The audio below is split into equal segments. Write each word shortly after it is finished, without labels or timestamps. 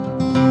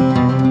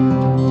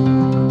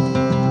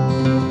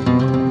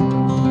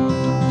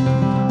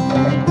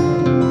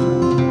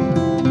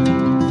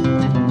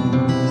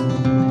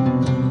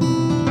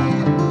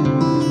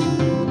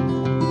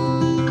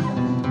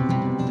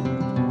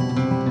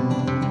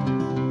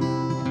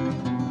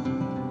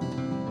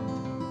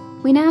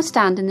We now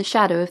stand in the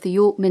shadow of the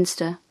York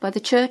Minster by the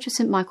church of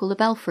St Michael the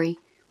Belfry,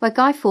 where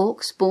Guy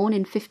Fawkes, born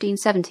in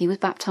 1570, was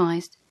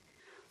baptised.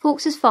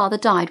 Fawkes's father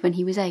died when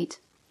he was 8.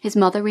 His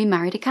mother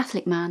remarried a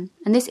Catholic man,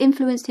 and this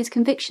influenced his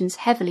convictions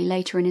heavily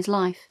later in his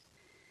life.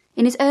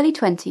 In his early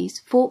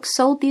 20s, Fawkes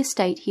sold the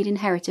estate he'd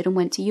inherited and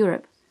went to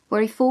Europe,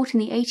 where he fought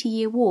in the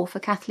 80-year War for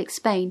Catholic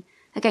Spain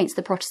against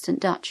the Protestant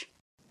Dutch.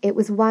 It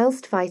was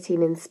whilst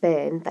fighting in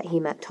Spain that he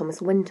met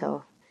Thomas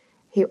Wintour,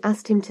 who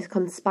asked him to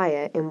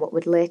conspire in what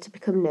would later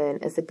become known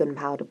as the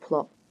Gunpowder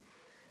Plot.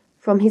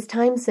 From his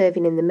time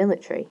serving in the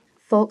military,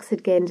 Fawkes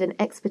had gained an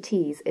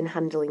expertise in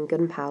handling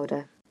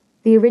gunpowder.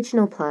 The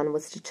original plan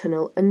was to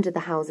tunnel under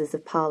the Houses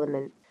of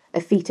Parliament,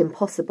 a feat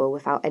impossible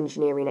without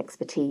engineering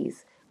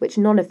expertise, which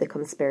none of the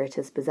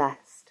conspirators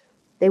possessed.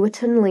 They were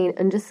tunnelling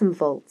under some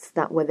vaults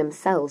that were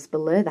themselves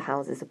below the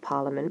Houses of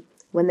Parliament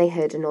when they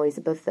heard a noise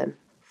above them.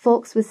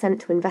 Fawkes was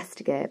sent to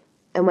investigate,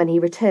 and when he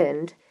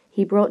returned,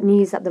 he brought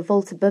news that the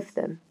vault above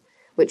them,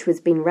 which was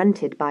being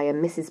rented by a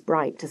Mrs.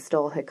 Bright to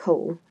store her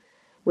coal,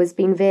 was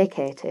being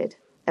vacated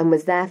and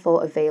was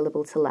therefore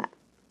available to let.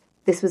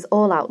 This was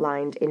all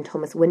outlined in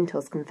Thomas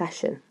Wintour's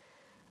confession.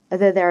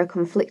 Although there are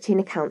conflicting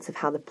accounts of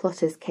how the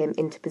plotters came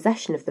into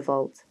possession of the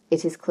vault,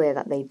 it is clear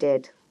that they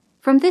did.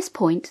 From this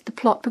point, the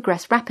plot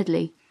progressed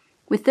rapidly,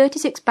 with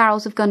 36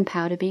 barrels of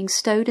gunpowder being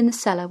stowed in the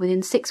cellar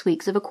within 6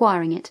 weeks of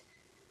acquiring it.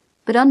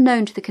 But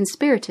unknown to the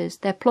conspirators,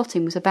 their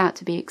plotting was about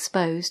to be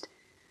exposed.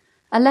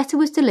 A letter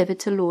was delivered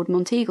to Lord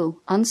Monteagle,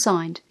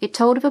 unsigned. It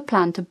told of a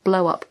plan to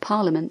blow up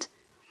Parliament.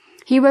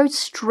 He rode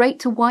straight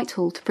to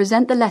Whitehall to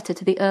present the letter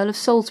to the Earl of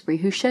Salisbury,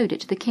 who showed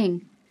it to the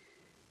King.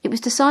 It was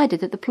decided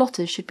that the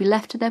plotters should be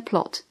left to their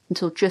plot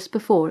until just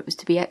before it was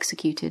to be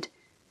executed.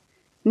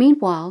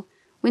 Meanwhile,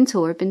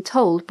 Wintour had been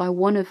told by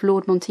one of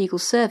Lord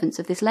Monteagle's servants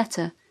of this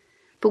letter,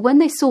 but when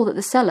they saw that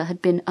the cellar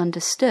had been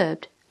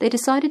undisturbed, they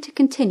decided to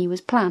continue as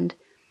planned,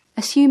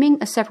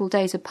 assuming as several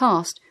days had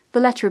passed,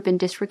 the letter had been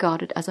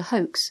disregarded as a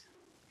hoax.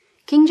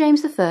 King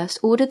James I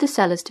ordered the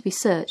cellars to be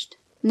searched,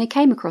 and they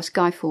came across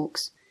Guy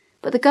Fawkes,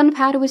 but the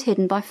gunpowder was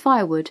hidden by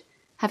firewood.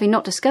 Having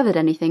not discovered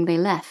anything, they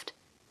left.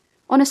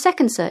 On a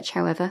second search,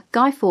 however,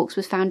 Guy Fawkes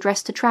was found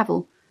dressed to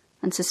travel,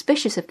 and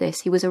suspicious of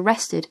this, he was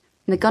arrested,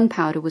 and the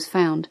gunpowder was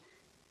found.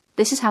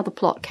 This is how the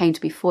plot came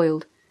to be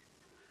foiled.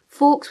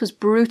 Fawkes was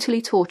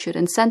brutally tortured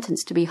and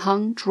sentenced to be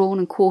hung, drawn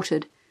and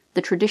quartered,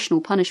 the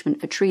traditional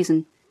punishment for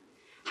treason.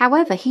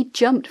 However, he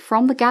jumped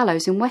from the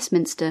gallows in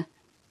Westminster.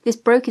 This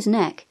broke his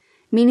neck,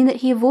 meaning that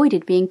he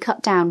avoided being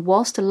cut down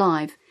whilst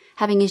alive,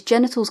 having his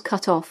genitals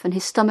cut off and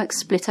his stomach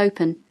split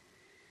open.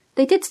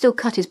 They did still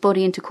cut his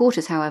body into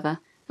quarters, however,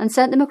 and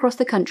sent them across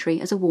the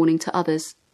country as a warning to others.